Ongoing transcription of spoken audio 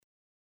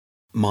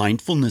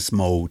mindfulness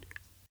mode.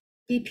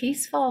 Be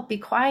peaceful, be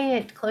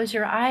quiet, close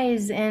your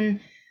eyes, and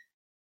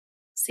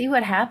see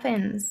what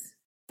happens.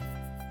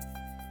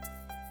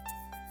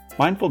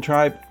 Mindful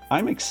Tribe,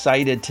 I'm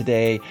excited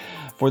today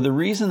for the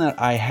reason that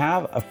I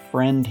have a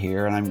friend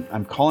here, and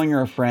I'm calling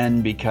her a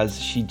friend because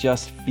she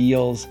just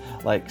feels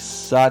like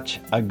such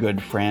a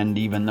good friend,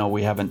 even though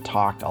we haven't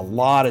talked a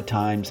lot of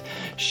times.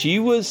 She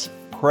was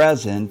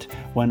present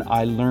when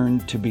I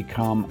learned to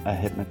become a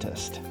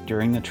hypnotist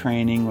during the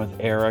training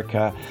with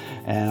Erica,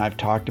 and I've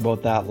talked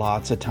about that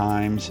lots of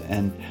times,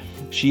 and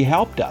she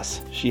helped us.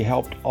 She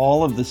helped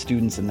all of the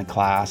students in the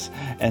class,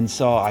 and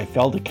so I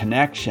felt a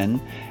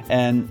connection,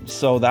 and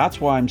so that's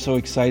why I'm so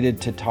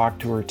excited to talk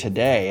to her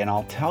today, and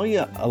I'll tell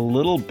you a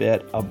little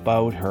bit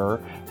about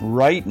her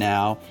right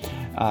now.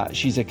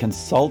 She's a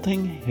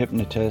consulting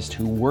hypnotist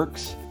who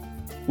works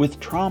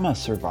with trauma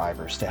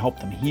survivors to help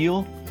them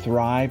heal,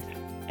 thrive,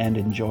 and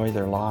enjoy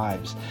their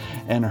lives.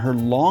 And her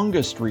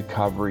longest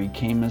recovery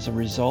came as a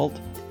result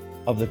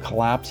of the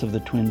collapse of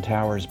the Twin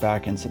Towers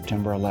back in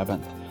September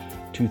 11th,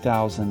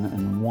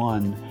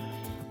 2001.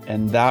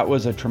 And that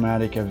was a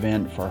traumatic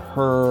event for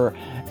her.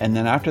 And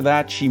then after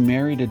that, she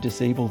married a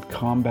disabled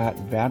combat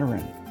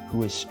veteran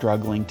who is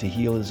struggling to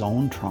heal his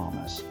own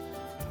traumas.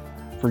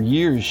 For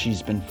years,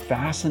 she's been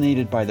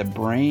fascinated by the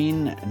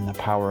brain and the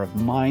power of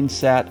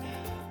mindset.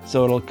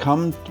 So it'll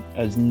come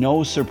as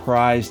no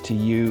surprise to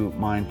you,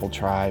 Mindful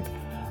Tribe,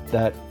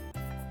 that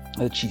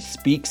she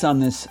speaks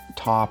on this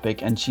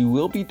topic, and she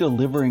will be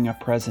delivering a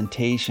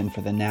presentation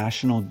for the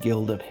National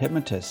Guild of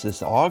Hypnotists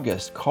this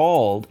August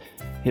called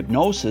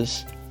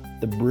Hypnosis,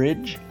 the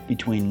Bridge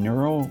Between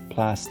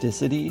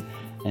Neuroplasticity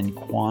and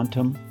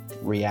Quantum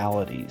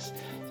Realities.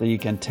 So you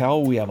can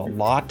tell we have a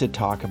lot to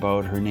talk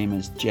about. Her name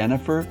is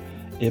Jennifer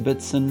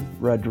Ibbotson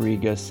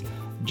Rodriguez.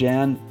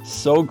 Jen,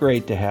 so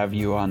great to have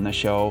you on the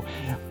show.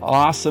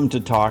 Awesome to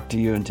talk to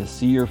you and to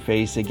see your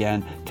face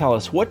again. Tell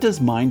us, what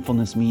does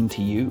mindfulness mean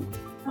to you?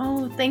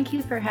 Oh, thank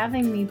you for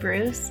having me,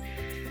 Bruce.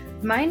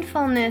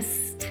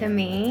 Mindfulness to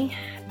me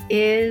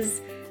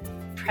is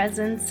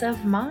presence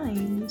of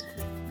mind.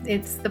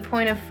 It's the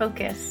point of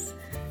focus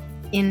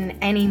in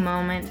any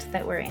moment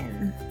that we're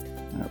in.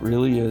 It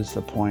really is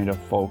the point of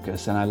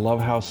focus, and I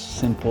love how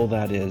simple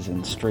that is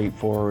and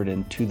straightforward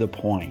and to the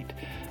point.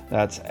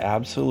 That's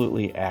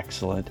absolutely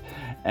excellent.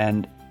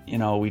 And, you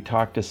know, we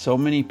talk to so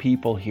many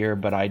people here,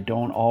 but I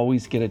don't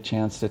always get a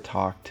chance to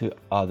talk to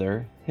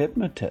other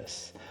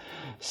hypnotists.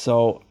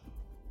 So,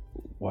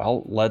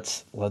 well,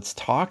 let's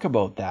talk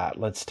about that.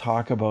 Let's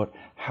talk about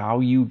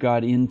how you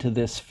got into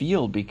this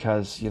field,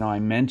 because, you know, I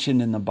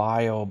mentioned in the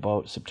bio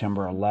about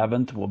September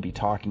 11th. We'll be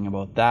talking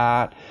about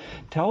that.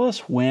 Tell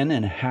us when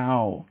and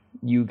how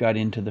you got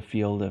into the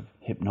field of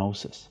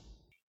hypnosis.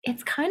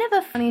 It's kind of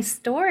a funny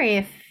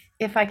story,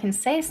 if I can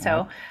say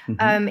so.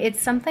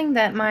 It's something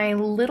that my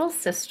little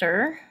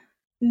sister,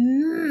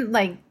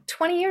 like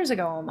 20 years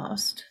ago,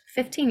 almost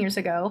 15 years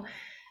ago,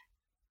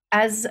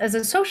 as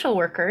a social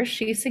worker,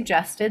 she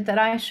suggested that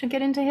I should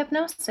get into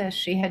hypnosis.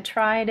 She had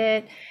tried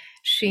it.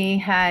 She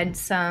had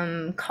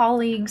some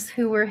colleagues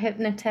who were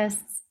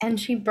hypnotists, and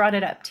she brought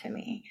it up to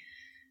me.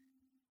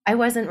 I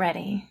wasn't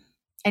ready.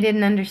 I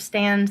didn't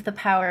understand the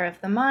power of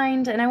the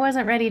mind, and I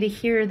wasn't ready to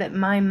hear that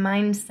my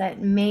mindset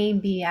may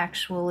be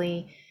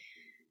actually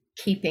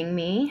keeping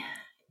me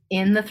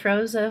in the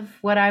throes of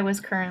what I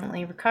was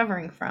currently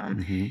recovering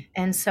from.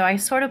 And so I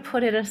sort of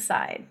put it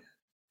aside.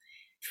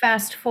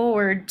 Fast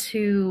forward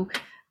to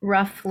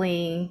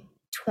roughly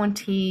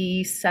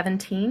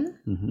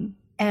 2017,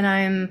 and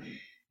I'm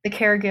the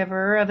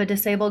caregiver of a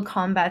disabled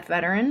combat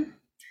veteran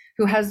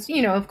who has,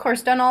 you know, of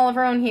course, done all of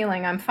her own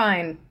healing. I'm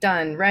fine,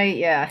 done, right?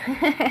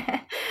 Yeah.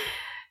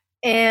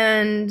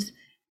 And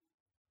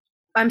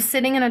I'm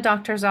sitting in a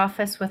doctor's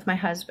office with my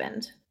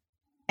husband.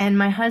 And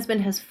my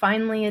husband has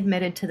finally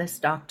admitted to this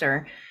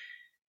doctor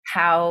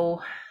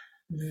how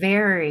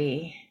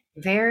very,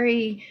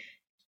 very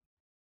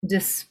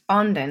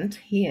despondent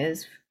he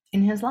is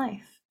in his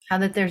life, how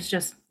that there's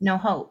just no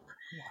hope,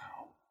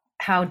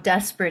 how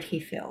desperate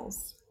he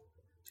feels,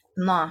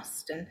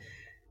 lost.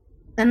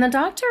 And the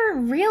doctor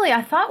really,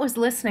 I thought, was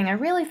listening. I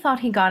really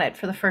thought he got it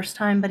for the first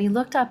time, but he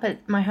looked up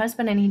at my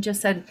husband and he just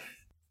said,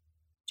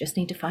 just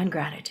need to find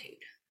gratitude.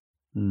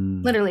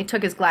 Literally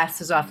took his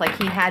glasses off like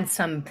he had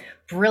some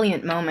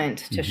brilliant moment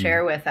to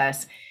share with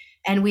us.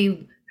 And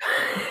we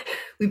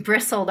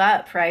bristled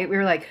up, right? We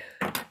were like,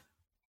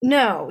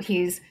 no,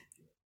 he's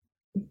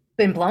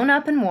been blown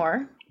up in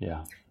war.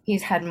 Yeah.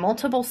 He's had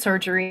multiple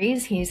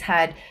surgeries. He's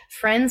had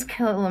friends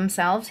kill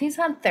themselves. He's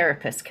had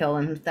therapists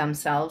kill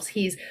themselves.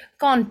 He's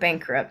gone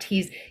bankrupt.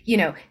 He's, you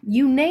know,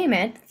 you name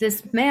it,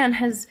 this man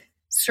has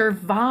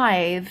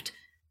survived.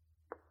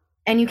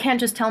 And you can't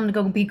just tell him to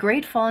go be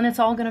grateful and it's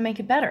all going to make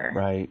it better.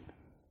 Right.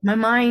 My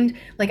mind,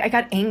 like, I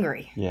got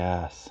angry.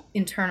 Yes.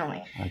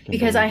 Internally.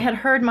 Because I had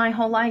heard my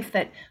whole life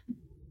that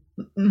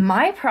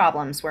my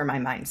problems were my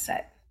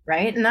mindset,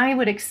 right? And I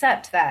would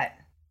accept that.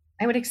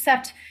 I would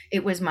accept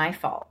it was my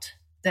fault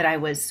that I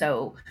was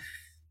so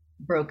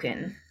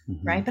broken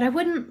right? But I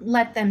wouldn't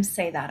let them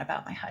say that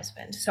about my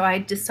husband. So I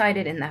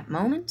decided in that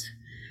moment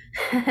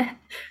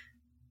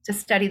to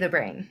study the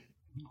brain.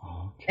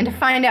 Okay. And to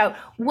find out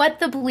what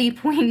the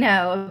bleep we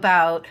know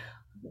about,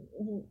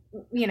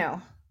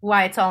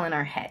 why it's all in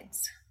our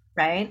heads,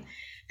 right?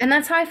 And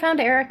that's how I found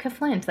Erica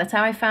Flint. That's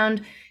how I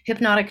found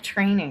hypnotic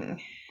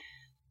training.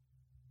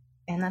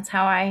 And that's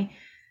how I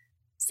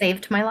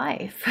saved my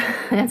life.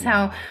 That's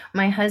how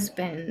my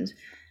husband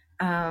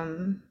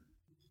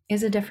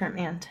is a different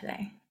man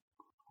today.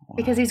 Wow.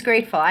 Because he's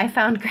grateful. I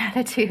found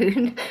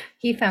gratitude.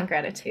 He found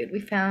gratitude. We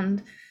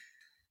found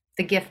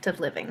the gift of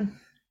living.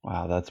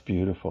 Wow, that's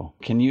beautiful.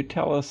 Can you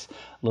tell us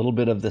a little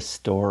bit of the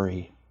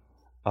story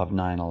of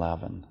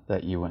 9/11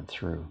 that you went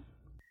through?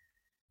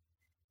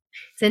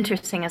 It's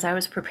interesting. As I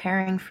was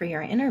preparing for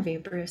your interview,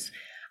 Bruce,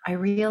 I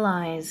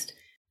realized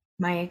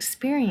my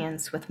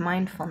experience with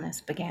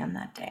mindfulness began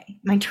that day.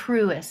 My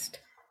truest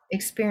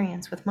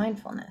experience with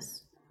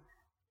mindfulness.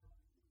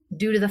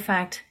 Due to the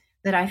fact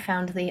that I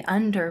found the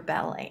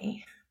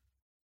underbelly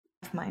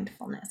of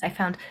mindfulness. I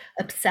found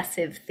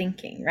obsessive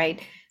thinking,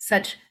 right?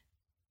 Such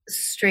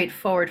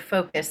straightforward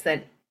focus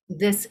that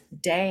this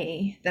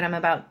day that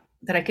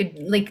I could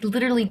like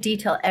literally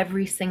detail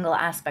every single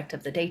aspect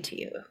of the day to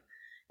you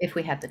if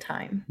we had the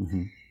time.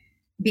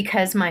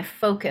 Because my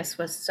focus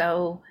was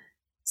so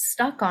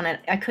stuck on it,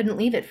 I couldn't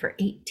leave it for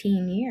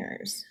 18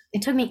 years.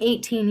 It took me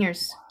 18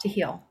 years to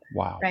heal.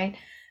 Wow. Right?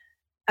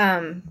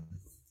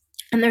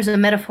 And there's a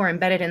metaphor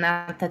embedded in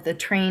that the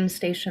train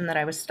station that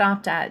I was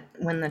stopped at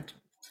when the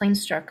plane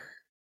struck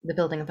the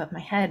building above my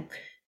head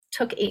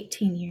took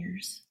 18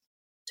 years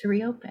to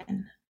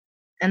reopen.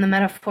 And the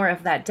metaphor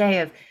of that day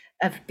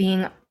of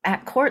being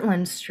at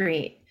Cortlandt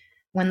Street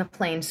when the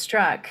plane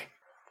struck,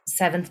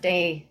 7th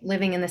day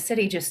living in the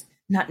city, just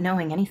not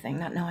knowing anything,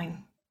 not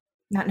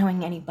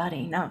knowing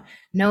anybody,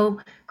 no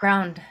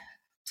ground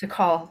to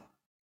call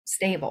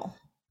stable.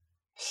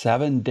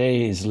 7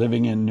 days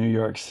living in New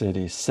York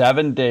City.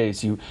 7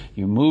 days. You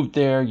moved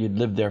there, you'd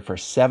lived there for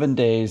 7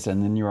 days,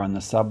 and then you were on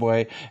the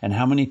subway. And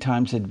how many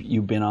times had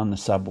you been on the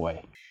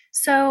subway?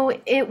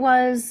 So it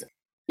was,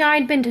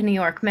 I'd been to New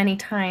York many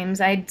times.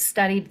 I'd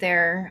studied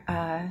there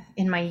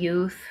in my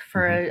youth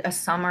for a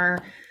summer.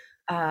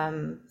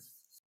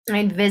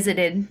 I'd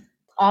visited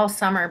all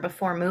summer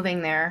before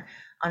moving there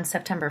on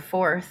September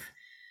 4th.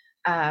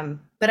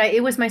 But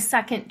it was my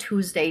second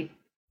Tuesday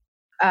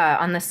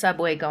on the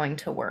subway going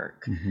to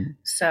work.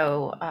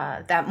 So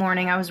that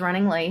morning I was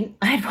running late.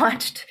 I'd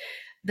watched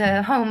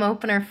the home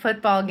opener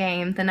football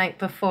game the night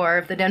before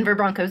of the Denver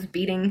Broncos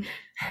beating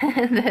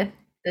the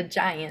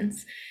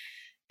Giants.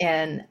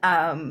 And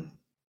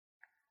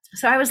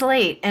so I was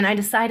late, and I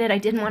decided I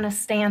didn't want to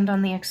stand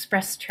on the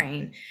express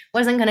train.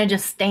 Wasn't going to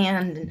just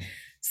stand and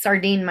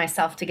sardine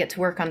myself to get to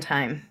work on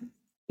time.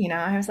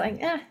 I was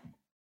like,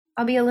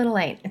 I'll be a little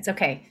late. It's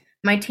okay.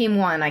 My team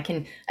won. I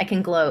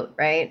can gloat,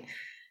 right?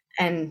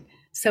 And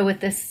so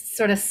with this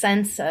sort of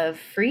sense of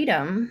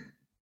freedom,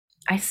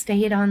 I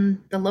stayed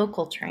on the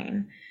local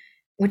train,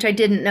 which I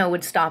didn't know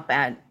would stop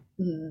at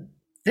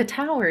the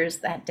towers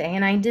that day.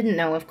 And I didn't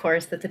know, of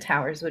course, that the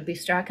towers would be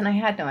struck, and I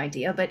had no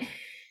idea. But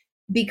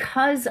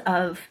because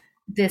of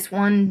this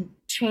one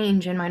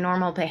change in my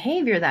normal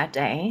behavior that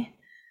day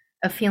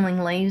of feeling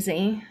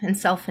lazy and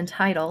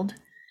self-entitled,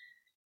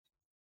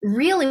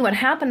 really what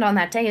happened on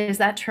that day is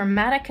that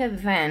traumatic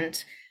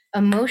event,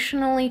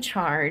 emotionally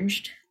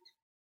charged,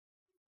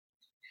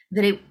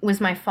 that it was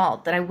my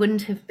fault, that I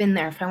wouldn't have been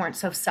there if I weren't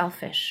so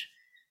selfish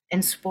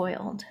and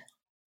spoiled.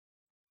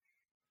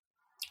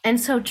 And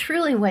so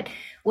truly what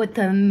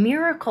the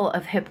miracle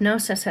of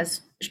hypnosis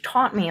has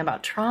taught me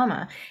about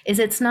trauma is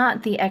it's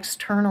not the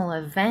external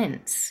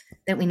events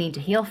that we need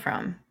to heal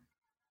from.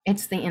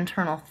 It's the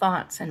internal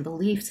thoughts and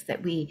beliefs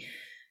that we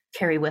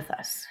carry with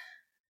us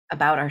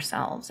about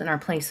ourselves and our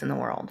place in the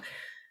world.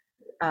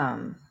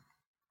 So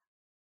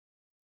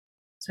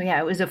yeah,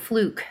 it was a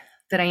fluke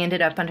that I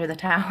ended up under the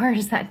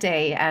towers that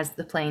day as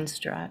the plane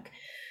struck.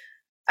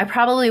 I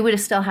probably would have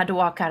still had to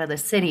walk out of the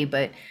city,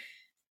 but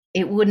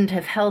it wouldn't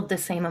have held the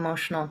same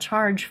emotional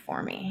charge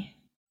for me.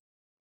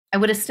 I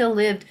would have still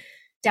lived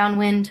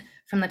downwind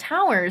from the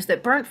towers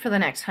that burnt for the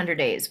next 100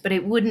 days, but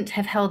it wouldn't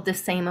have held the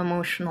same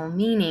emotional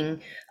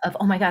meaning of,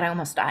 oh my God, I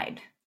almost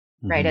died,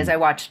 right, as I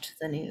watched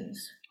the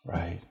news.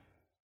 Right.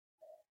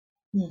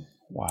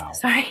 Wow.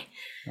 Sorry.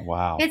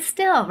 Wow. It's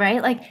still,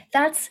 right? Like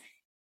that's,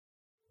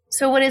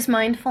 so what is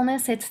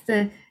mindfulness? It's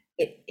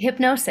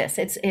hypnosis.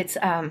 It's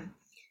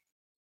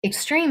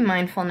extreme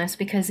mindfulness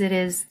because it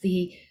is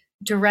the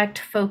direct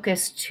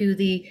focus to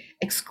the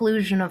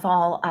exclusion of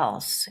all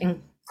else,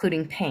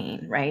 including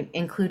pain, right?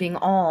 Including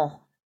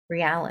all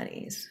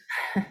realities.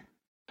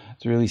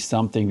 It's really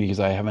something because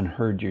I haven't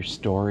heard your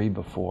story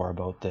before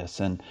about this,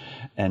 and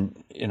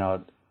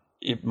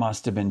it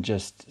must have been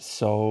just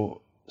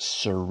so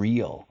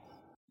surreal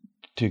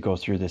to go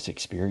through this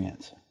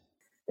experience.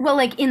 Well,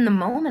 like in the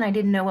moment, I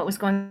didn't know what was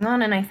going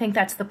on. And I think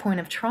that's the point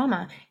of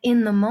trauma.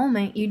 In the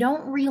moment, you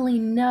don't really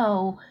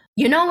know.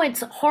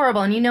 It's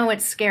horrible and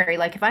it's scary.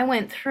 Like if I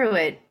went through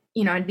it,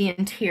 I'd be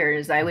in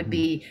tears. I would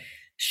be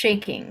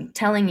shaking,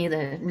 telling you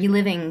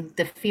reliving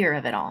the fear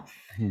of it all.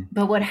 Mm-hmm.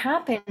 But what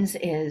happens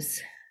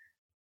is,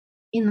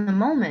 in the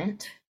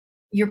moment,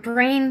 your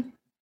brain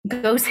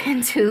goes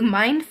into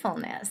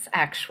mindfulness,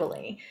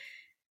 actually,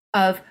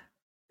 of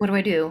what do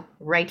I do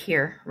right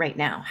here, right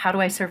now? How do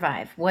I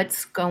survive?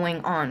 What's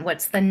going on?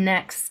 What's the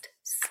next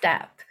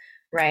step,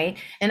 right?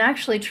 And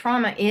actually,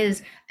 trauma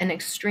is an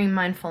extreme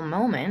mindful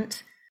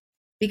moment,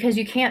 because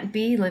you can't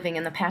be living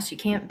in the past. You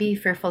can't be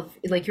fearful.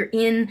 Like, you're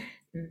in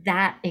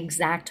that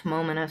exact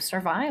moment of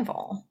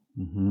survival.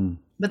 Mm-hmm.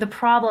 But the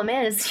problem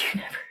is, you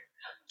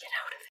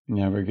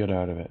Never get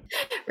out of it.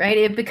 Right?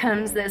 It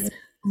becomes this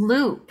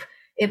loop.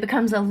 It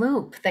becomes a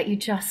loop that you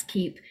just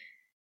keep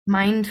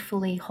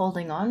mindfully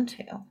holding on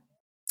to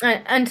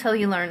until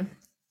you learn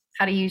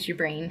how to use your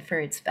brain for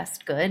its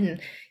best good, and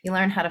you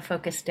learn how to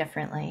focus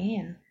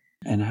differently.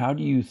 And how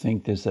do you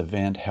think this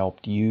event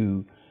helped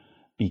you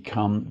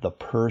become the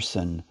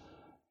person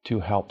to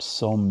help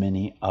so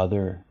many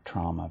other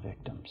trauma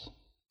victims?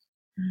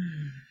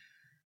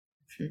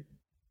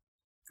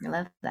 I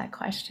love that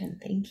question.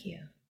 Thank you.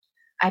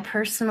 I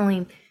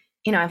personally,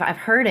 I've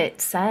heard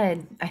it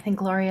said, I think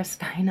Gloria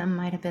Steinem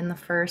might have been the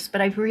first,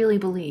 but I really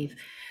believe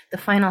the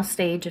final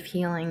stage of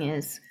healing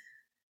is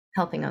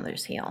helping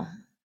others heal.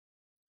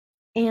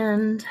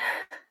 And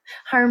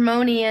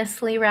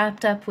harmoniously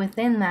wrapped up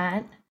within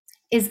that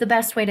is the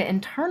best way to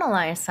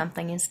internalize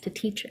something is to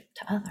teach it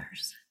to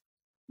others.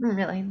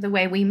 Really, the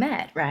way we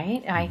met,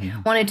 right? Mm-hmm.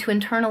 I wanted to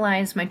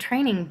internalize my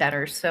training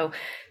better, so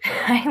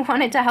I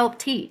wanted to help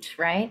teach,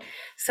 right?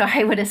 So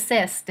I would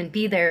assist and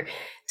be there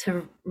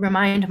to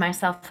remind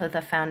myself of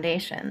the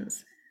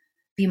foundations,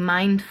 be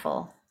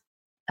mindful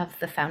of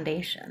the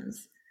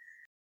foundations.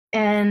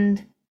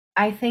 And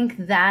I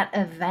think that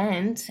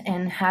event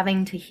and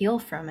having to heal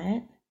from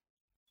it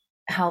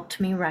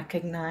helped me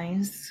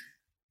recognize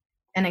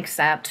and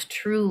accept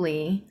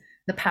truly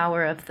the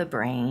power of the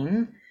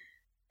brain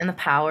and the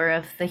power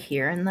of the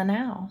here and the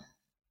now.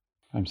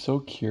 I'm so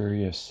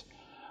curious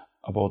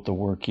about the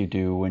work you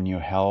do when you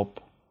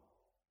help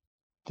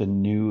the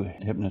new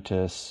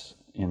hypnotists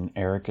in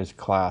Erica's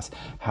class.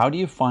 How do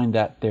you find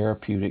that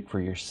therapeutic for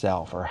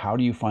yourself, or how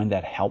do you find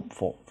that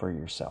helpful for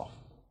yourself?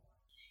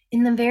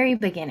 In the very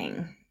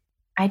beginning,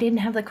 I didn't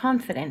have the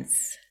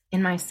confidence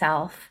in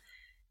myself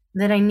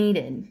that I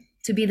needed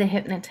to be the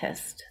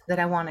hypnotist that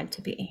I wanted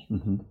to be.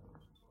 Mm-hmm.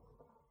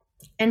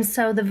 And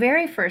so the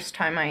very first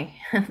time I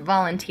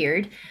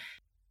volunteered,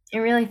 I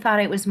really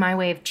thought it was my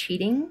way of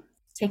cheating,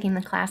 taking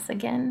the class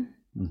again.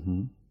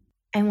 Mm-hmm.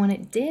 And what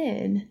it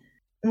did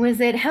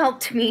was it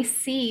helped me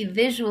see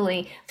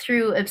visually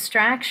through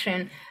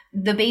abstraction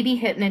the baby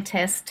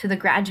hypnotist to the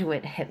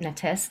graduate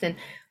hypnotist and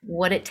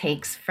what it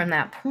takes from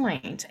that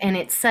point. And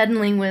it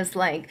suddenly was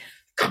like,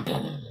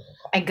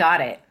 I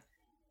got it,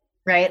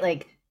 right?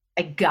 Like,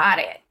 I got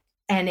it.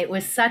 And it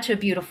was such a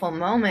beautiful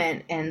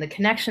moment. And the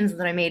connections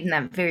that I made in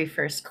that very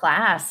first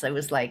class, I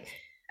was like,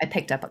 I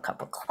picked up a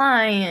couple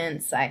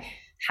clients. I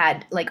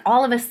had, like,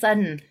 all of a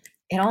sudden,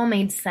 it all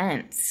made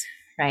sense,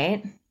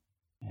 right?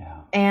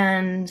 Yeah.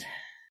 And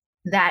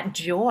that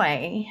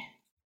joy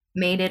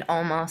made it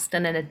almost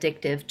an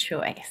addictive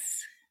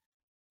choice.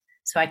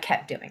 So I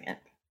kept doing it,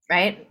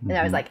 right? And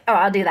I was like, oh,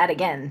 I'll do that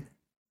again.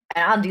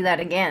 And I'll do that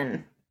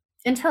again.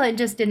 Until it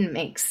just didn't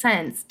make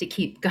sense to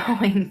keep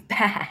going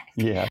back.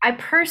 Yeah. I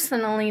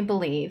personally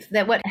believe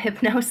that what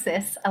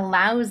hypnosis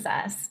allows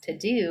us to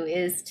do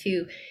is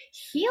to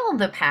heal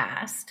the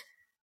past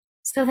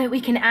so that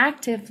we can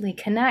actively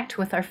connect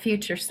with our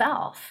future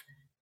self.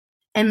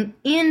 And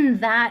in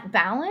that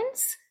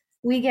balance,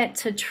 we get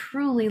to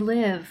truly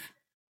live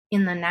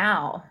in the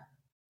now,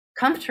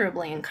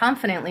 comfortably and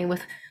confidently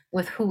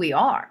with who we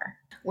are.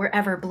 We're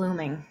ever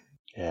blooming.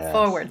 Yes.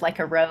 Forward like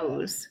a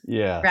rose,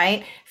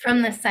 right?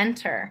 From the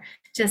center,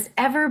 just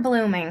ever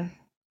blooming.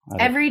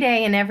 Every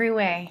day in every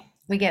way,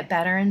 we get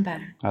better and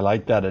better. I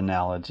like that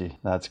analogy.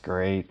 That's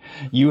great.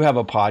 You have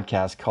a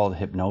podcast called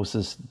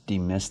Hypnosis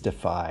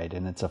Demystified,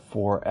 and it's a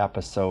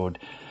 4-episode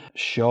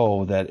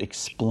show that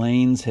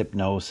explains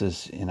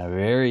hypnosis in a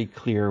very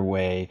clear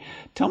way.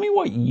 Tell me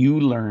what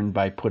you learned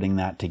by putting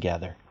that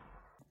together.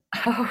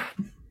 Oh,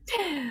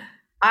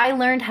 I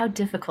learned how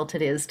difficult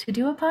it is to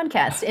do a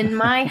podcast. In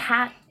my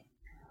hat,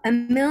 a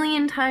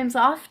million times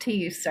off to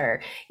you, sir.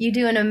 You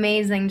do an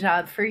amazing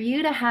job. For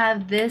you to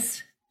have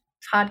this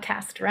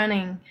podcast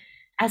running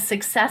as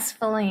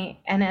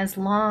successfully and as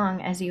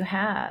long as you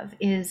have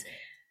is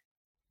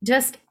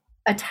just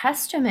a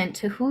testament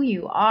to who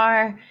you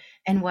are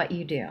and what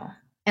you do.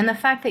 And the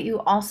fact that you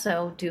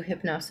also do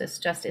hypnosis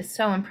just is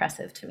so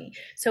impressive to me.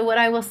 So what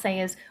I will say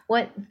is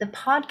what the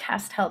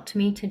podcast helped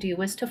me to do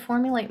was to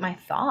formulate my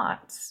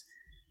thoughts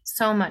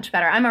so much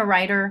better. I'm a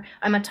writer.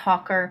 I'm a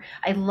talker.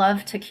 I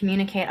love to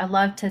communicate. I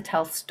love to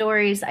tell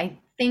stories. I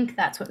think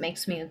that's what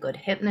makes me a good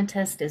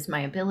hypnotist, is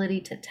my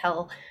ability to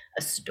tell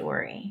a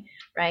story,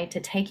 right? To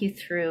take you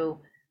through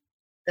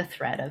the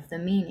thread of the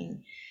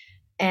meaning.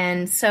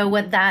 And so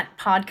what that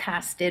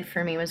podcast did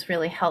for me was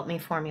really help me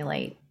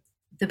formulate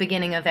the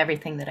beginning of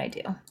everything that I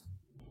do.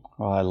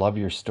 Well, I love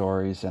your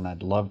stories, and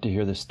I'd love to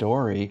hear the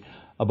story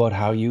about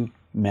how you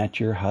met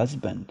your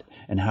husband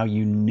and how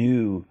you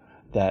knew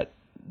that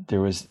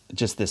there was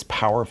just this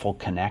powerful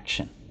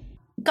connection.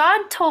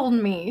 God told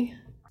me,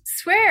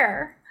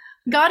 swear.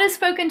 God has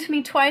spoken to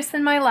me twice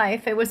in my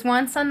life. It was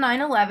once on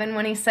 9/11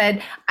 when he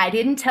said, I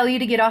didn't tell you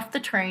to get off the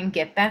train,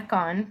 get back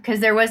on. Because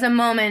there was a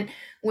moment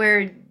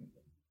where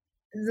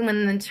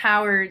when the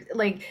tower,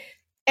 like,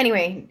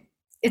 anyway,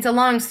 it's a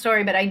long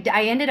story, but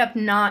I ended up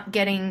not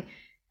getting,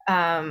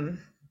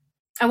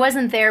 I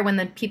wasn't there when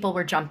the people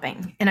were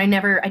jumping, and I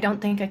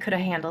don't think I could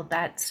have handled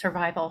that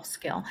survival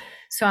skill.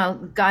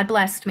 So God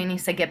blessed me and he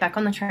said, get back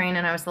on the train.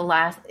 And it was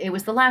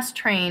the last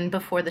train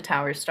before the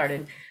towers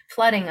started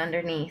flooding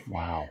underneath.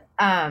 Wow.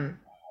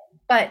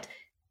 But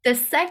the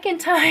second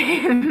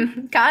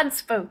time God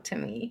spoke to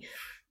me,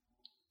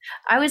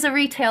 I was a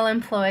retail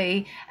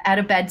employee at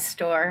a bed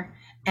store,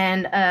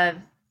 and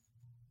a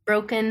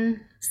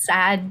broken,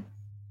 sad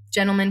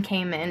gentleman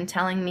came in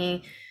telling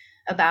me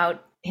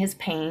about his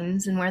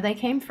pains and where they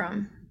came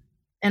from.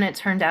 And it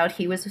turned out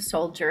he was a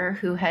soldier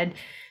who had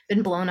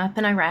been blown up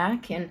in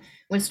Iraq and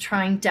was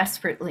trying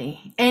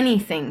desperately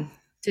anything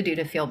to do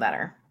to feel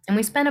better. And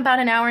we spent about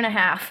an hour and a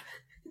half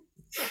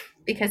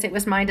because it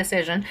was my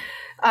decision.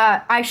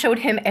 I showed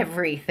him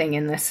everything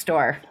in this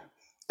store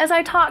as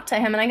I talked to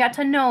him and I got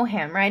to know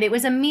him, right? It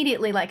was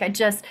immediately like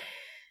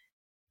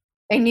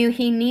I knew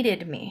he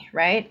needed me,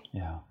 right?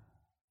 Yeah.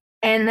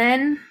 And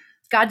then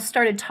God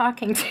started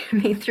talking to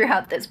me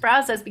throughout this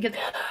process because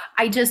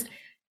I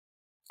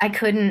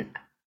couldn't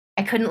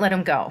let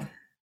him go.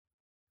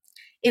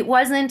 It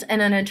wasn't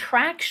an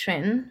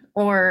attraction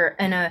or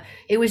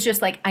it was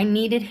just like I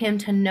needed him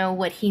to know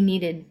what he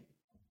needed.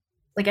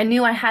 Like I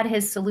knew I had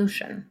his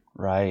solution.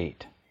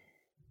 Right.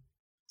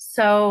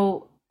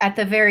 So at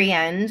the very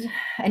end,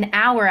 an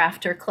hour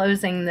after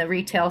closing the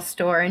retail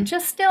store and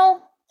just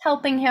still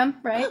helping him,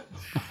 right?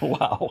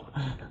 Wow.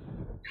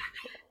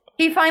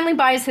 He finally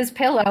buys his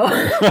pillow.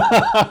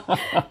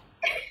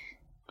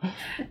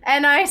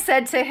 And I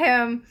said to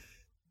him,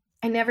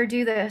 I never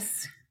do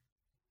this.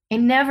 I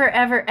never,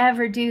 ever,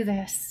 ever do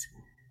this.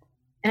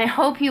 And I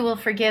hope you will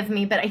forgive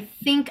me, but I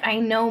think I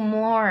know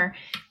more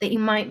that you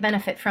might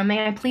benefit from.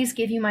 May I please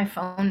give you my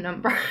phone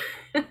number?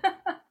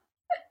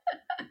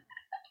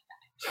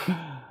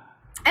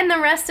 And the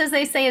rest, as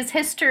they say, is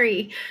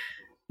history.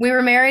 We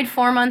were married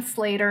 4 months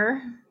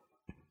later.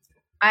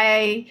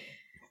 I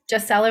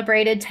just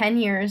celebrated 10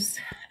 years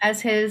as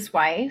his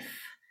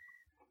wife.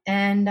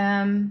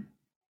 And,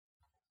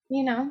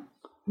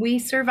 we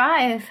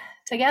survive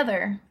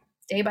together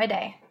day by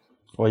day.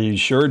 Well, you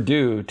sure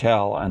do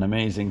tell an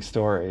amazing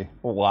story.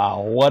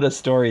 Wow, what a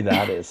story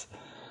that is.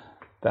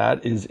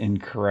 That is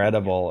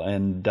incredible.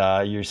 And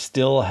you're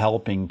still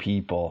helping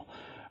people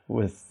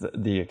with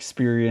the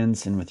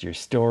experience and with your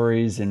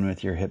stories and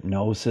with your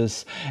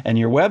hypnosis and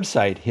your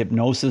website,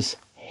 Hypnosis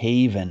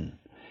Haven.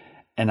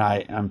 And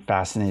I'm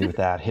fascinated with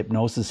that.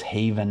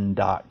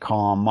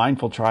 Hypnosishaven.com.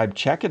 Mindful Tribe,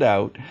 check it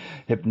out.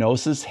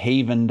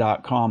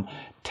 Hypnosishaven.com.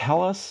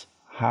 Tell us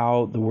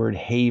how the word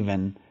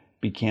haven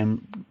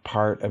became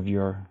part of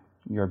your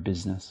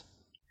business.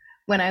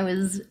 When I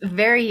was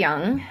very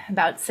young,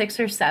 about 6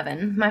 or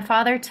 7, my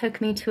father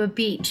took me to a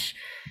beach.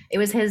 It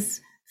was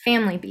his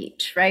family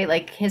beach, right?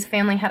 Like his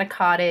family had a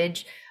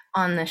cottage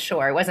on the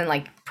shore. It wasn't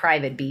like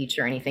private beach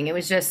or anything. It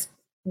was just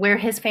where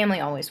his family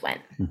always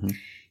went. Mm-hmm.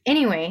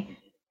 Anyway,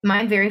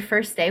 my very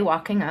first day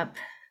walking up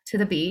to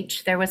the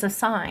beach, there was a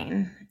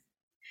sign.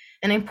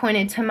 And I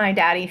pointed to my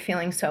daddy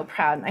feeling so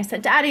proud. And I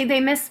said, Daddy, they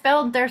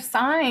misspelled their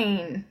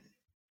sign.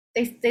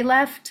 They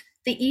left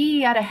the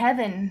E out of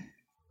heaven.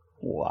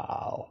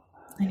 Wow.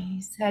 And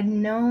he said,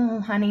 no,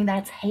 honey,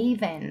 that's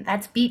Haven.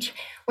 That's beach.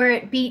 We're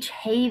at Beach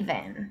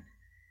Haven.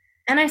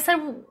 And I said,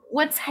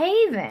 what's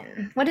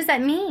Haven? What does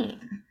that mean?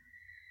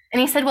 And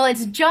he said, well,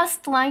 it's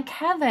just like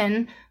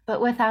heaven,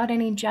 but without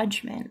any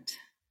judgment.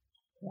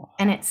 Wow.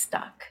 And it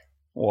stuck.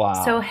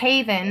 Wow. So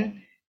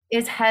Haven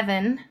is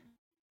heaven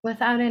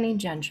without any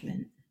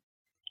judgment.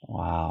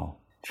 Wow.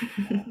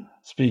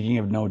 Speaking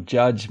of no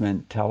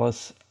judgment, tell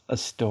us a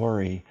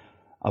story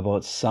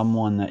about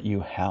someone that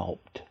you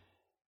helped.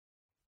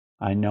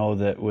 I know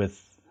that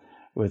with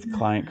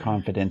client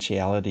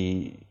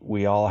confidentiality,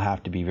 we all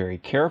have to be very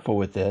careful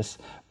with this,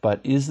 but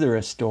is there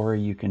a story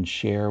you can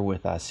share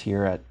with us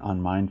here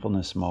on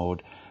Mindfulness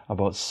Mode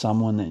about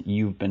someone that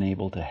you've been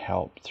able to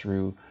help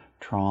through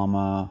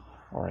trauma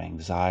or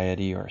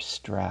anxiety or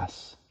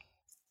stress?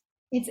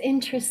 It's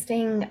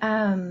interesting.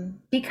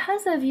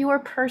 Because of your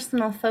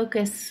personal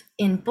focus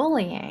in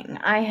bullying,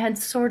 I had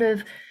sort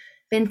of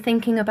been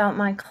thinking about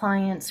my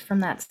clients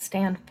from that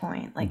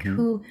standpoint, like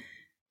who.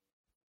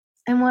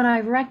 And what I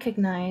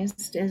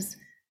recognized is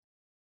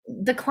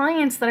the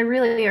clients that I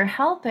really are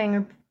helping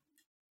are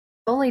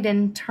bullied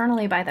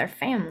internally by their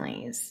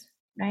families,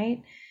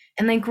 right?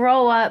 And they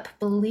grow up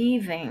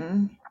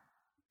believing,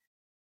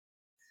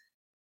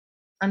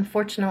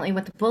 unfortunately,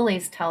 what the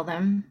bullies tell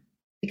them,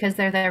 because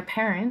they're their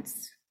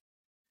parents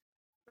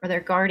or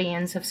their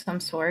guardians of some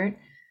sort,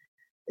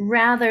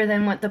 rather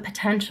than what the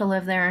potential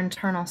of their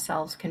internal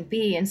selves can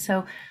be. And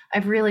so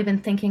I've really been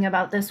thinking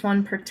about this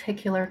one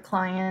particular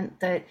client,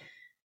 that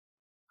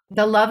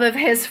the love of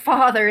his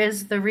father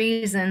is the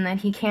reason that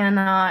he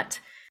cannot,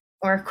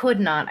 or could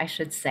not, I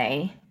should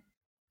say,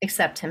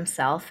 accept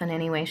himself in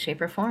any way,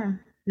 shape, or form.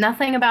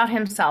 Nothing about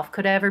himself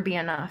could ever be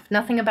enough.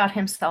 Nothing about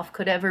himself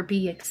could ever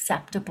be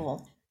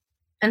acceptable.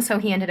 And so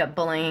he ended up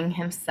bullying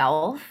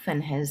himself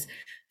and his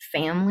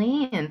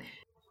family,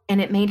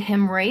 and it made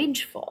him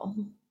rageful,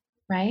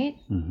 right?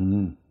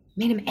 Mm-hmm.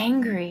 Made him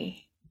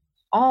angry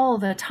all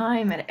the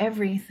time at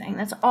everything.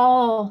 That's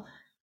all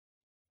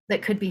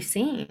that could be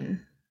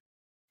seen.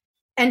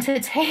 And to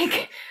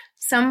take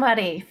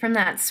somebody from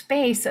that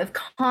space of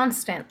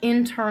constant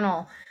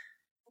internal,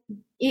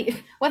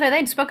 whether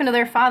they'd spoken to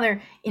their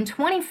father in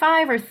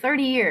 25 or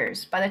 30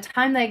 years, by the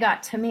time they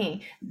got to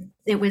me,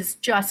 it was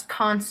just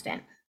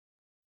constant.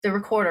 The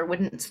recorder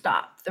wouldn't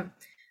stop,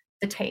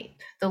 the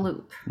tape, the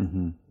loop.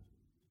 Mm-hmm.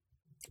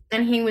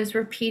 And he was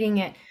repeating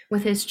it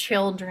with his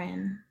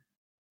children,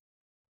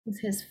 with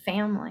his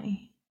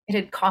family. It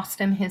had cost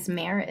him his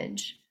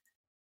marriage.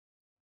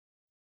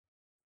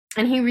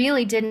 And he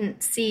really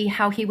didn't see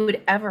how he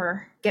would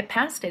ever get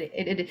past it.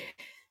 It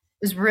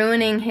was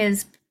ruining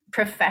his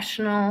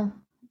professional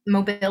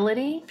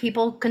mobility.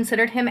 People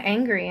considered him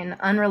angry and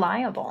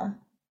unreliable.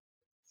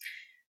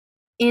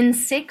 In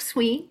 6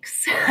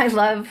 weeks, I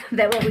love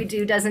that what we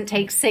do doesn't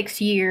take 6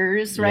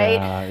 years, right?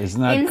 Yeah,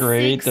 isn't that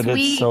great that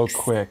it's so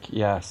quick?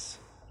 Yes.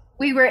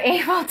 We were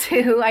able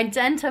to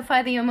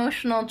identify the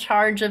emotional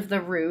charge of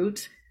the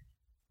root,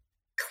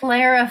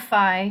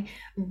 clarify,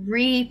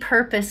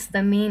 repurpose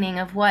the meaning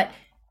of what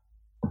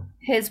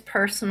his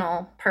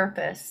personal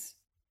purpose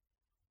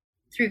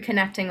through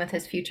connecting with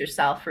his future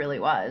self really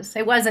was.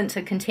 It wasn't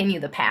to continue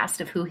the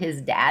past of who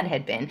his dad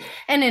had been.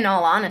 And in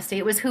all honesty,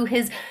 it was who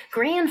his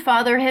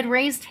grandfather had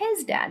raised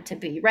his dad to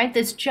be, right?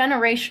 This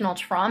generational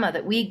trauma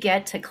that we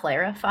get to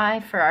clarify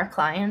for our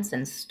clients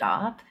and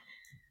stop.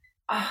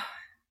 Oh,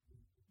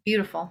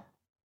 beautiful.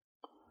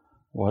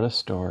 What a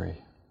story.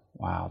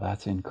 Wow,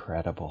 that's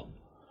incredible.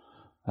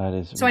 That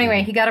is. So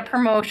anyway, he got a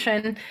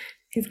promotion.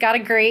 He's got a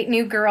great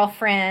new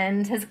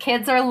girlfriend. His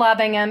kids are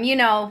loving him. You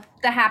know,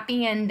 the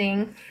happy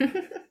ending.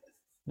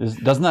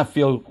 Doesn't that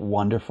feel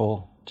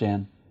wonderful,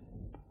 Jan?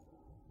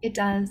 It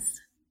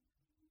does.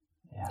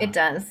 Yeah. It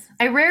does.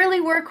 I rarely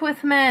work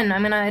with men.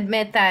 I'm going to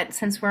admit that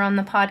since we're on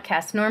the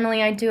podcast.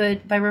 Normally I do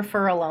it by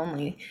referral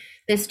only.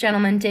 This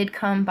gentleman did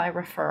come by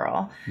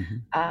referral.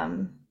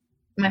 Mm-hmm.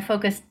 My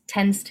focus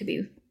tends to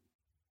be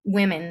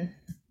women.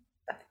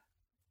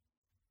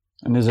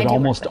 And is it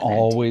almost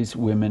always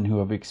women who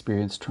have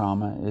experienced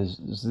trauma?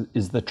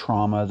 Is the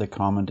trauma the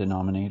common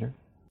denominator?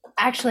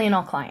 Actually, in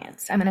all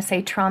clients, I'm going to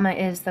say trauma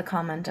is the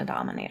common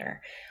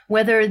denominator.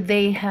 Whether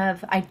they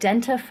have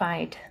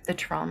identified the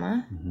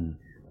trauma mm-hmm.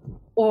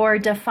 or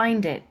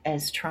defined it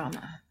as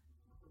trauma.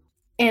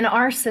 In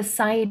our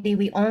society,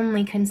 we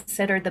only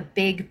consider the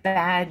big,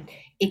 bad,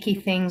 icky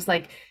things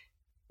like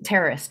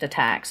terrorist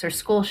attacks or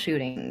school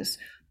shootings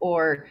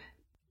or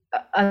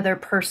other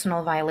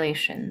personal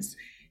violations.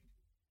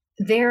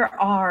 There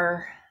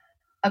are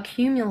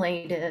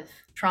accumulative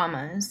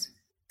traumas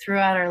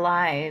throughout our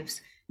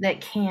lives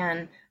that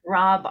can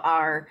rob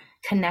our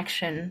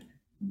connection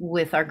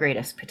with our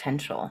greatest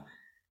potential.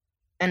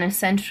 And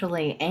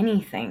essentially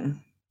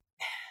anything.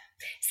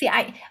 See,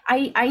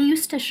 I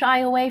used to shy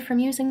away from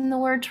using the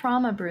word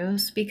trauma,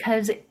 Bruce,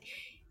 because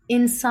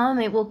in some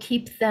it will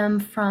keep them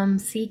from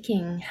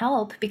seeking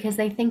help because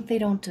they think they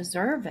don't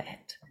deserve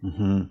it.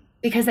 Mm-hmm.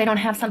 Because they don't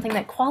have something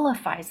that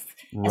qualifies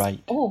right. as,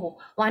 oh,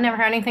 well, I never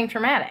had anything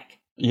traumatic.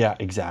 Yeah,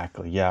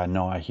 exactly. Yeah,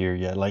 no, I hear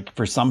you. Like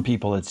for some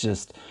people, it's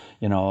just,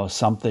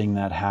 something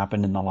that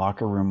happened in the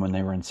locker room when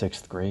they were in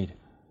 6th grade,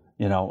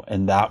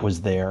 and that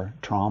was their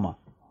trauma.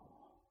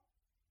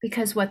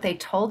 Because what they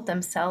told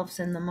themselves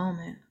in the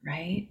moment,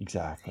 right?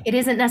 Exactly. It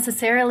isn't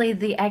necessarily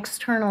the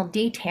external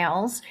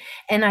details.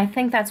 And I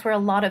think that's where a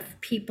lot of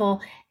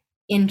people,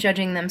 in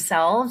judging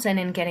themselves and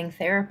in getting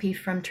therapy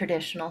from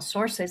traditional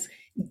sources,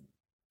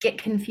 get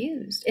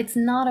confused. It's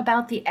not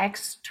about the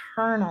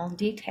external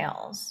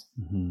details.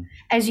 Mm-hmm.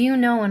 As you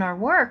know, in our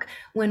work,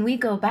 when we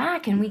go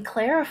back and we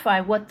clarify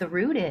what the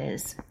root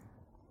is,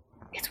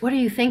 it's what are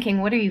you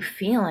thinking? What are you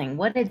feeling?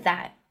 What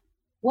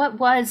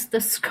was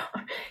the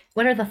scar?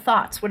 What are the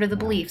thoughts? What are the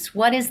beliefs?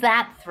 What is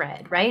that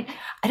thread, right?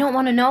 I don't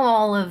want to know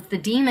all of the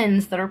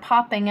demons that are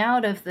popping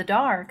out of the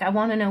dark. I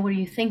want to know, what are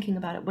you thinking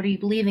about it? What are you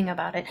believing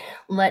about it?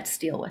 Let's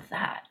deal with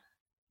that.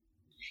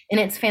 And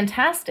it's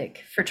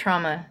fantastic for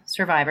trauma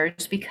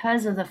survivors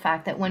because of the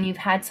fact that when you've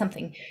had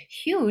something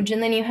huge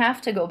and then you have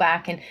to go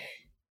back and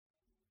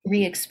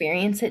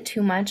re-experience it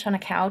too much on a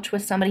couch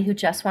with somebody who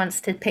just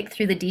wants to pick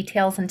through the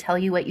details and tell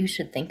you what you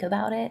should think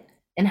about it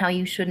and how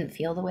you shouldn't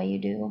feel the way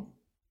you do.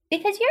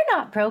 Because you're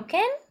not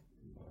broken.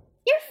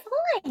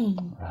 You're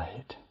fine.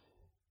 Right.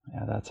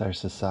 Yeah, that's our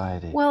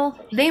society. Well,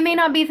 they may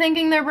not be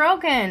thinking they're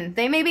broken.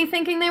 They may be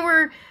thinking they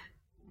were,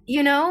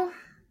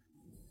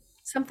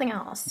 something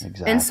else.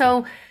 Exactly. And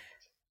so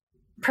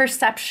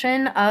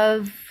perception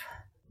of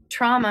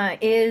trauma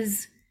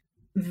is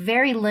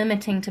very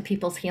limiting to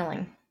people's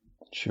healing.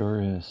 It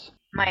sure is.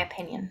 My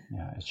opinion.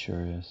 Yeah, it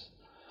sure is.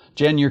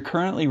 Jen, you're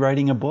currently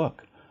writing a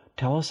book.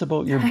 Tell us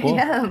about your book.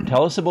 I am.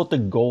 Tell us about the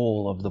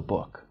goal of the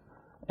book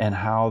and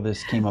how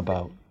this came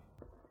about.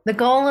 The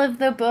goal of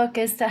the book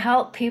is to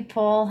help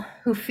people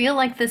who feel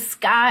like the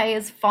sky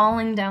is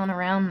falling down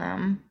around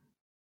them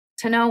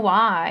to know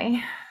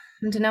why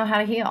and to know how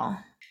to heal.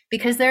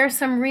 Because there are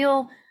some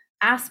real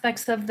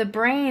aspects of the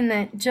brain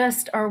that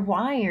just are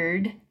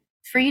wired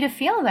for you to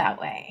feel that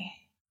way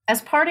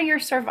as part of your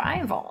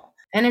survival.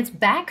 And it's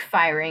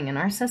backfiring in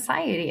our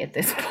society at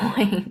this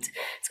point.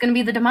 It's going to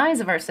be the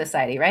demise of our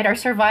society, right? Our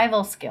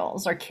survival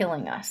skills are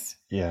killing us.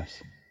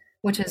 Yes.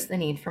 Which is the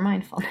need for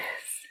mindfulness.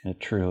 It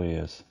truly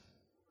is.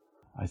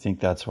 I think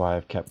that's why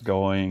I've kept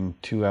going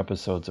 2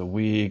 episodes a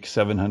week,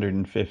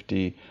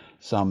 750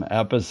 some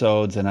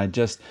episodes, and I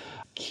just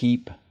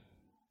keep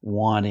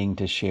wanting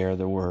to share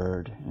the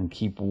word and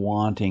keep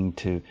wanting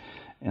to,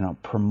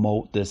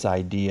 promote this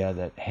idea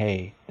that,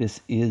 hey, this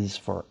is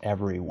for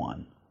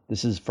everyone.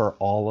 This is for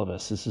all of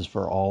us. This is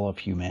for all of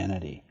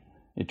humanity.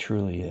 It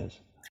truly is.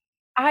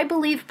 I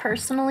believe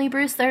personally,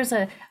 Bruce, there's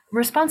a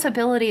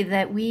responsibility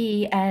that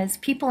we as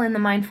people in the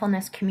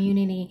mindfulness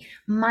community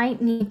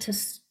might need to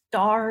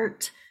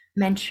start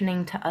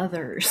mentioning to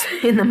others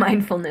in the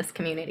mindfulness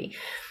community.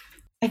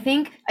 I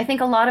think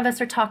a lot of us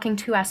are talking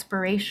too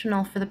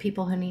aspirational for the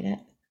people who need it.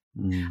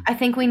 I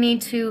think we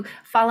need to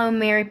follow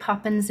Mary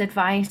Poppins'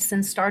 advice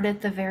and start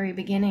at the very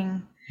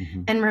beginning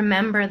and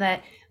remember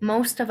that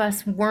most of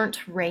us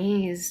weren't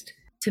raised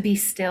to be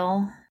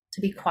still,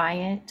 to be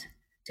quiet,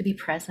 to be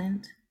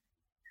present.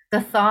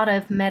 The thought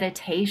of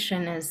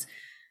meditation is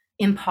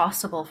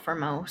impossible for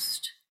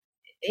most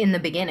in the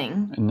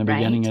beginning. In the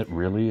beginning, it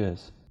really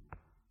is.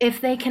 If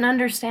they can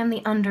understand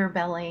the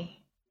underbelly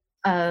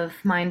of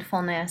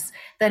mindfulness,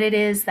 that it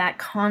is that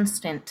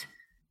constant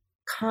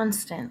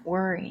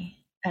worry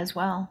as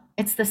well.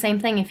 It's the same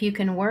thing. If you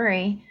can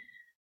worry,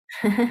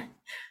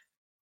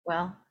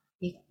 well,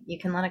 you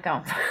can let it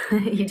go.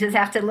 You just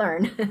have to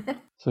learn.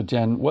 So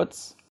Jen, I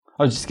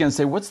was just going to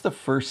say, what's the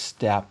first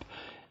step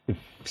if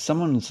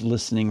someone's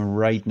listening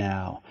right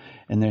now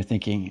and they're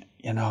thinking,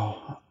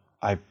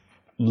 I've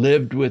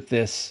lived with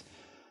this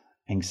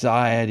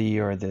anxiety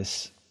or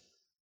this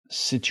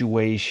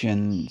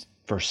situation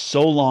for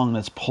so long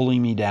that's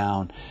pulling me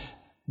down.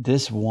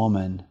 This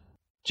woman,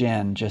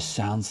 Jen, just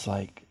sounds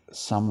like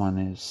someone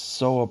is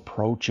so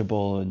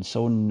approachable and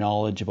so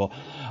knowledgeable.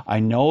 I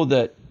know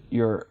that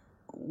your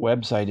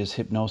website is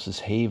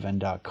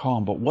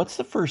hypnosishaven.com, but what's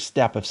the first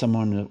step if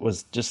someone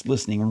was just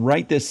listening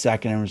right this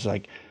second and was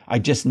like, I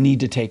just need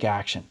to take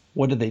action?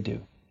 What do they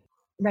do?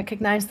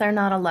 Recognize they're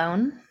not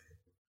alone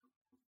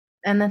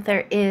and that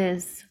there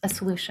is a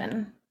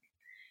solution.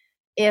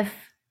 If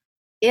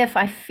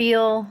I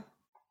feel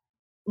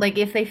like,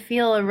 if they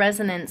feel a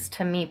resonance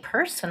to me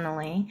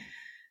personally,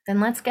 then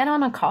let's get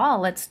on a call.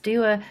 Let's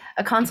do a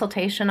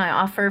consultation. I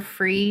offer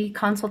free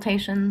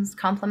consultations,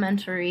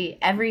 complimentary,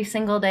 every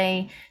single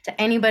day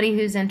to anybody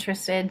who's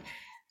interested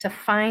to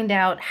find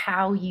out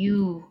how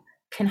you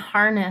can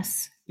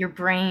harness your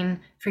brain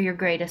for your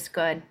greatest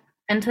good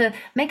and to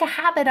make a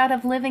habit out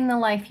of living the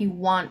life you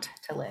want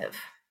to live.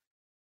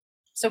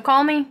 So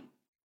call me,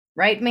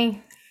 write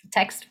me,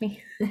 text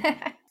me.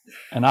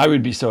 And I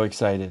would be so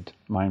excited,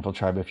 Mindful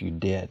Tribe, if you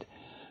did,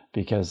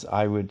 because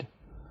I would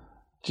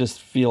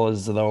just feel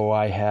as though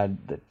I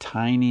had the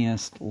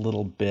tiniest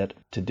little bit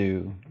to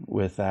do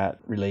with that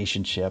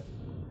relationship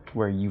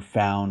where you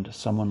found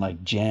someone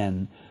like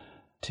Jen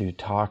to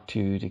talk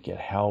to get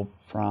help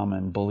from.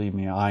 And believe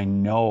me, I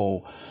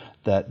know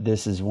that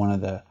this is one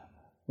of the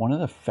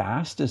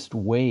fastest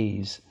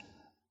ways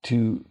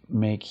to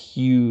make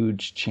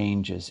huge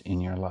changes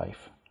in your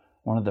life.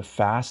 One of the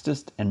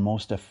fastest and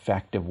most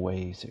effective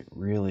ways. It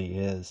really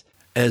is.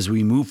 As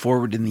we move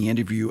forward in the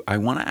interview, I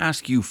want to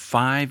ask you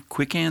 5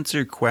 quick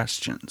answer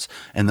questions.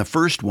 And the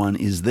first one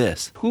is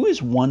this. Who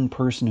is one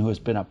person who has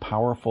been a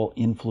powerful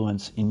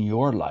influence in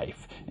your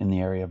life in the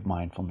area of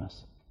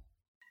mindfulness?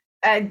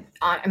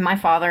 My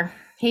father.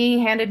 He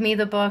handed me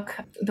the book,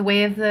 The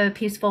Way of the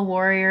Peaceful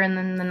Warrior,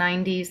 in the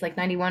 90s, like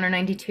 91 or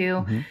 92.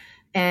 Mm-hmm.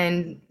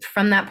 And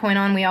from that point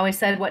on, we always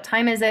said, what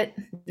time is it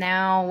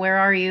now? Where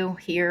are you?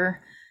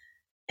 Here.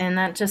 And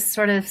that just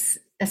sort of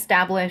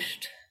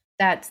established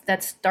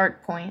that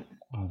start point.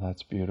 Oh,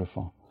 that's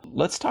beautiful.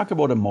 Let's talk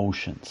about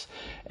emotions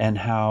and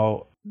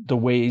how the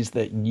ways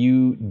that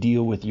you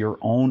deal with your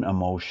own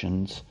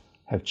emotions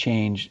have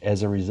changed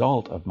as a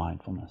result of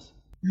mindfulness.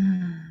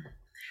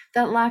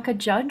 That lack of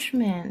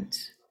judgment,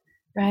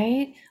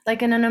 right?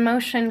 Like an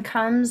emotion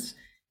comes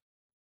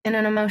and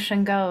an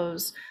emotion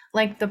goes.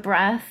 Like the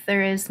breath,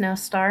 there is no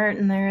start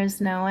and there is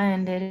no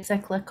end. It is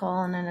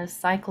cyclical and it is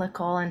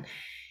cyclical. And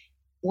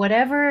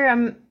whatever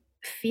I'm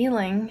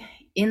feeling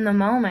in the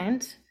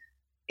moment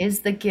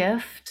is the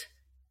gift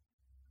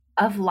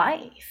of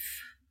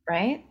life,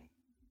 right?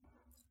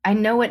 I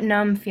know what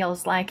numb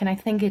feels like, and I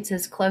think it's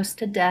as close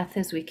to death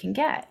as we can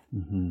get.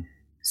 Mm-hmm.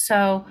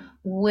 So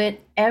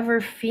whatever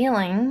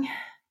feeling,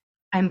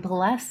 I'm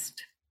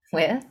blessed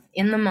with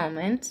in the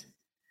moment.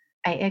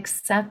 I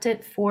accept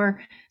it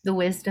for the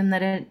wisdom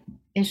that it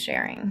is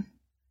sharing.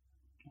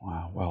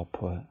 Wow, well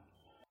put.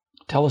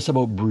 Tell us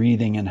about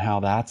breathing and how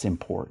that's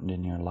important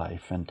in your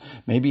life, and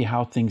maybe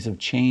how things have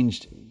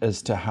changed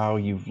as to how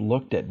you've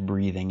looked at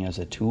breathing as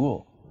a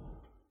tool.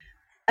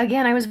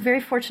 Again, I was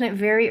very fortunate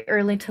very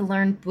early to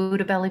learn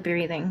Buddha belly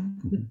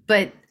breathing,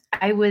 but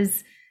I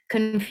was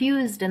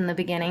confused in the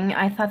beginning.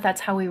 I thought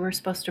that's how we were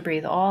supposed to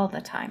breathe all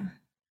the time.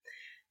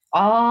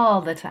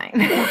 All the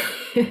time.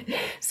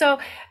 So,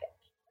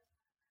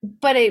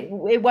 but it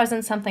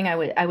wasn't something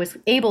I was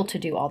able to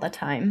do all the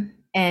time.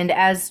 And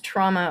as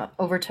trauma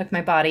overtook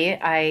my body,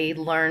 I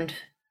learned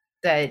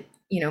that,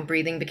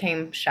 breathing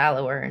became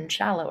shallower and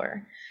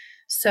shallower.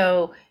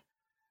 So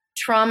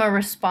trauma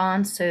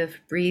responsive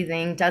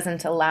breathing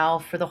doesn't allow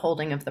for the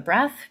holding of the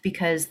breath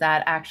because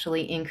that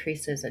actually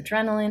increases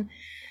adrenaline.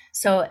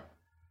 So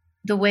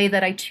the way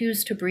that I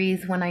choose to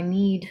breathe when I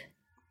need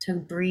to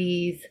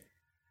breathe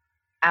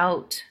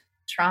out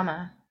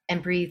trauma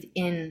and breathe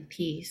in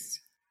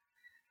peace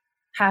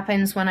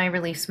happens when I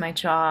release my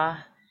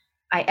jaw.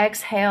 I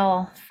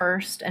exhale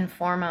first and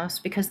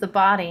foremost because the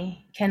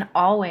body can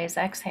always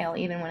exhale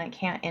even when it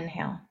can't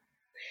inhale.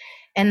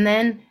 And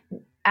then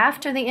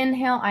after the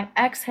inhale, I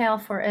exhale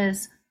for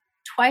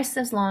twice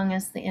as long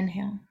as the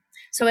inhale.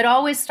 So it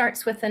always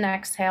starts with an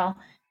exhale,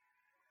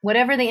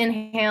 whatever the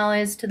inhale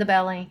is to the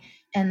belly,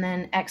 and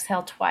then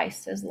exhale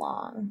twice as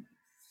long.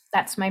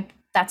 That's my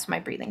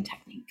breathing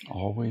technique.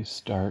 Always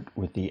start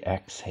with the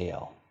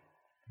exhale.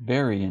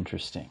 Very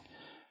interesting.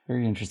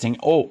 Very interesting.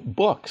 Oh,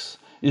 books.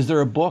 Is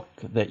there a book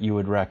that you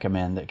would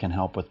recommend that can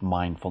help with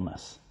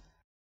mindfulness?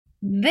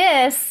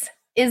 This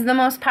is the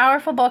most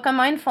powerful book on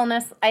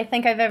mindfulness I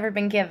think I've ever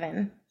been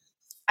given.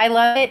 I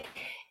love it.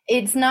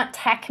 It's not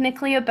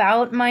technically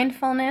about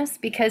mindfulness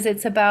because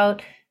it's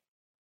about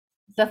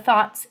the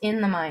thoughts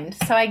in the mind.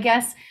 So I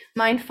guess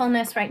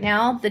mindfulness right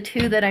now, the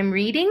two that I'm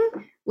reading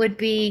would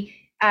be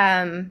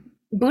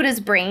Buddha's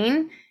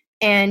Brain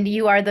and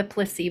You Are the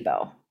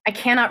Placebo. I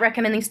cannot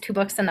recommend these two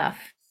books enough.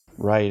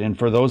 Right. And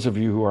for those of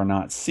you who are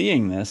not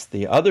seeing this,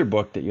 the other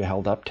book that you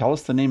held up, tell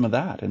us the name of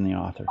that and the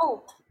author.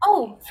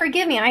 Oh,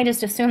 forgive me. I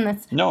just assumed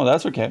this. No,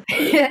 that's okay.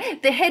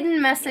 The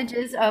Hidden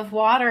Messages of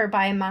Water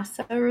by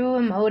Masaru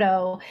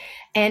Emoto.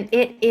 And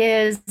it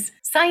is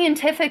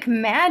scientific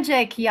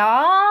magic,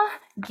 y'all.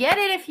 Get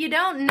it if you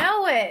don't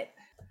know it.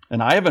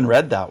 And I haven't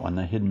read that one,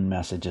 The Hidden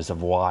Messages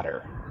of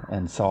Water.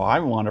 And so I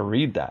want to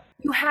read that.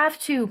 You have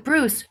to.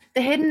 Bruce,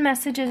 The Hidden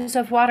Messages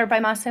of Water by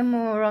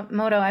Masaru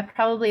Emoto. I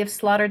probably have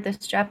slaughtered this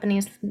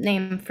Japanese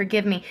name.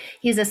 Forgive me.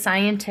 He's a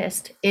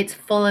scientist. It's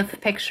full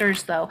of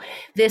pictures, though.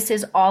 This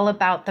is all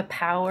about the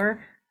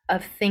power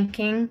of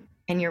thinking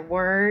and your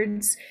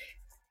words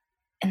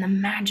and the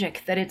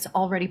magic that it's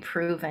already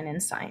proven in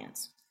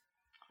science.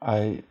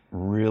 I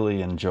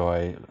really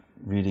enjoy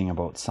reading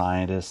about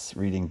scientists,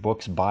 reading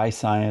books by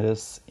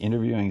scientists,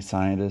 interviewing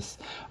scientists.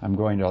 I'm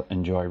going to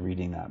enjoy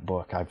reading that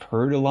book. I've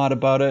heard a lot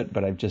about it,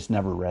 but I've just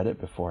never read it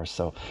before.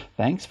 So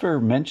thanks for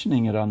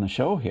mentioning it on the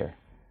show here.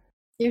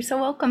 You're so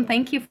welcome.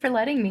 Thank you for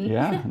letting me.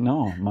 Yeah,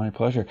 no, my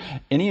pleasure.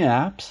 Any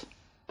apps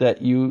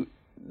that you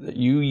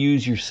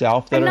use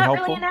yourself that I'm are not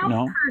helpful? really an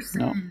app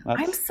person. No,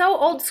 I'm so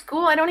old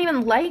school. I don't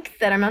even like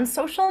that I'm on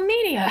social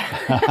media.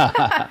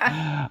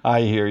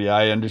 I hear you.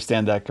 I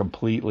understand that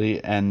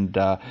completely. And,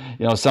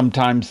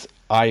 sometimes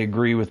I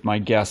agree with my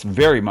guests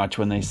very much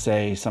when they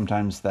say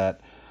sometimes that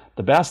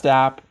the best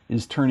app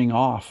is turning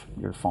off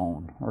your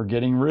phone or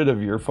getting rid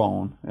of your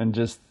phone and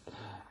just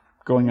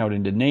going out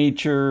into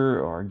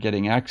nature or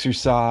getting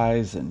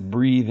exercise and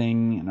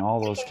breathing and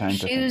all those kinds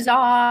of things. Shoes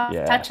off,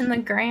 Yes. touching the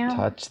ground.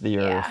 Touch the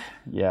earth.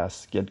 Yeah.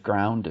 Yes, get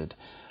grounded.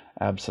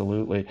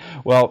 Absolutely.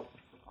 Well,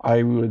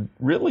 I would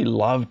really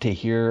love to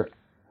hear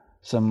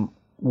some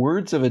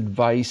words of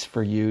advice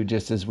for you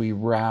just as we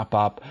wrap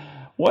up.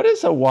 What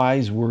is a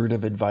wise word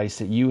of advice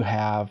that you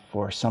have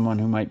for someone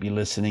who might be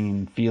listening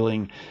and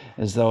feeling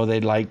as though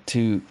they'd like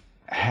to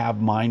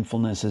have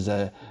mindfulness as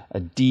a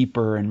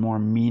deeper and more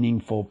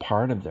meaningful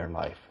part of their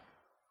life?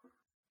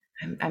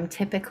 I'm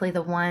typically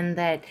the one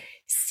that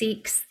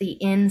seeks the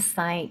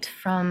insight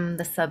from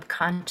the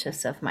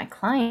subconscious of my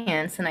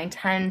clients, and I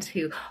tend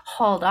to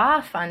hold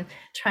off on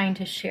trying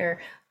to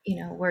share,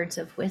 words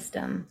of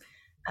wisdom.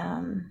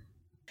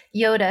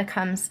 Yoda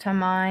comes to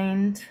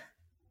mind,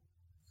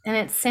 and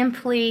it's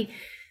simply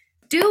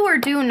do or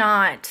do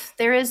not.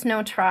 There is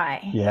no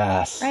try.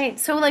 Yes. Right.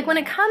 So like when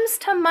it comes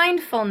to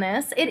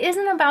mindfulness, it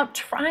isn't about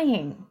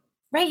trying,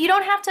 right? You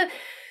don't have to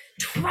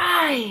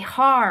try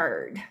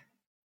hard.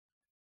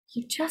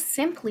 You just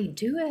simply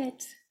do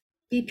it.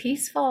 Be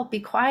peaceful, be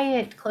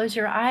quiet, close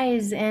your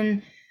eyes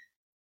and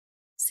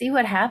see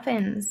what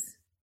happens.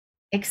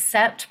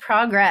 Accept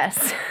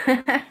progress.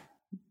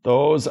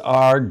 Those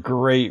are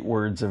great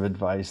words of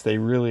advice. They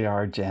really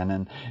are, Jen.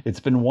 And it's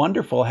been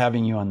wonderful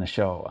having you on the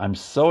show. I'm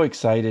so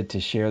excited to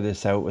share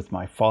this out with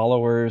my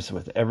followers,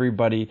 with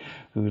everybody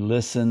who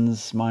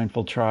listens,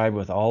 Mindful Tribe,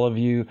 with all of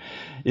you.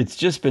 It's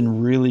just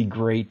been really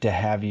great to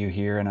have you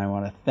here. And I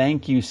want to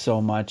thank you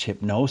so much,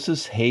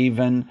 Hypnosis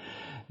Haven,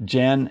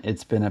 Jen,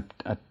 it's been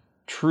a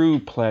true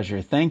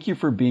pleasure. Thank you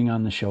for being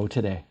on the show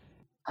today.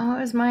 Oh, it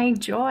was my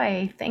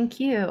joy. Thank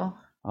you.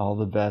 All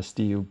the best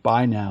to you.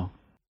 Bye now.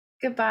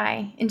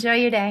 Goodbye. Enjoy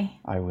your day.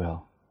 I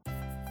will.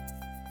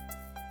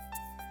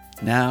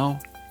 Now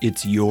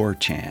it's your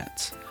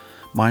chance.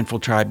 Mindful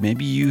Tribe,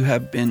 maybe you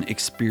have been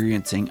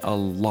experiencing a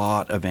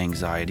lot of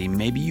anxiety.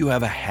 Maybe you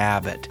have a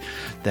habit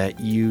that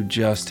you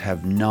just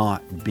have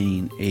not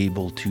been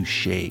able to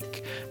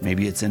shake.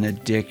 Maybe it's an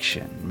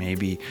addiction.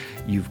 Maybe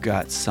you've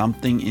got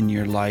something in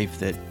your life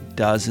that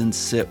doesn't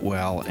sit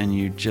well, and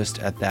you're just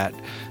at that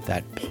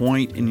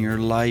point in your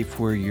life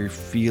where you're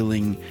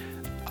feeling,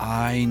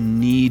 I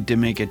need to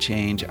make a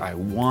change. I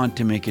want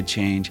to make a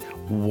change.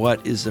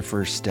 What is the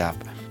first step?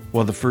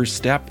 Well, the first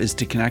step is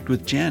to connect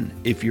with Jen.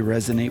 If you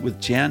resonate with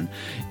Jen,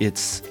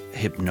 it's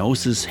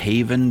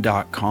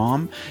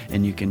hypnosishaven.com,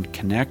 and you can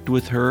connect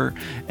with her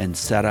and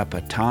set up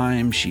a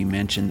time. She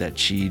mentioned that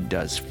she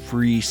does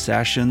free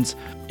sessions.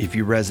 If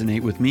you resonate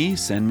with me,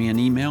 send me an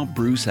email,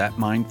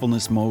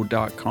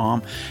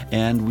 bruce@mindfulnessmode.com,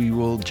 and we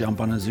will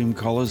jump on a Zoom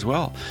call as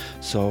well.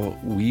 So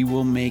we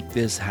will make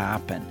this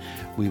happen.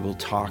 We will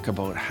talk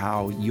about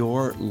how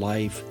your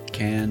life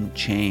can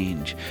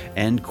change,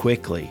 and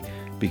quickly,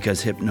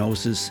 because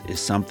hypnosis is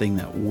something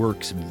that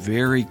works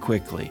very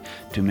quickly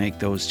to make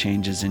those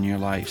changes in your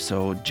life.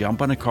 So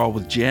jump on a call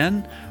with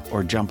Jen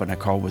or jump on a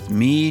call with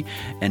me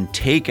and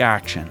take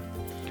action.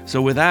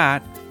 So with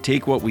that,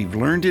 take what we've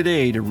learned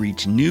today to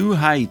reach new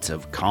heights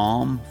of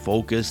calm,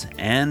 focus,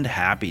 and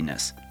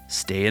happiness.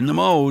 Stay in the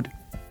mode.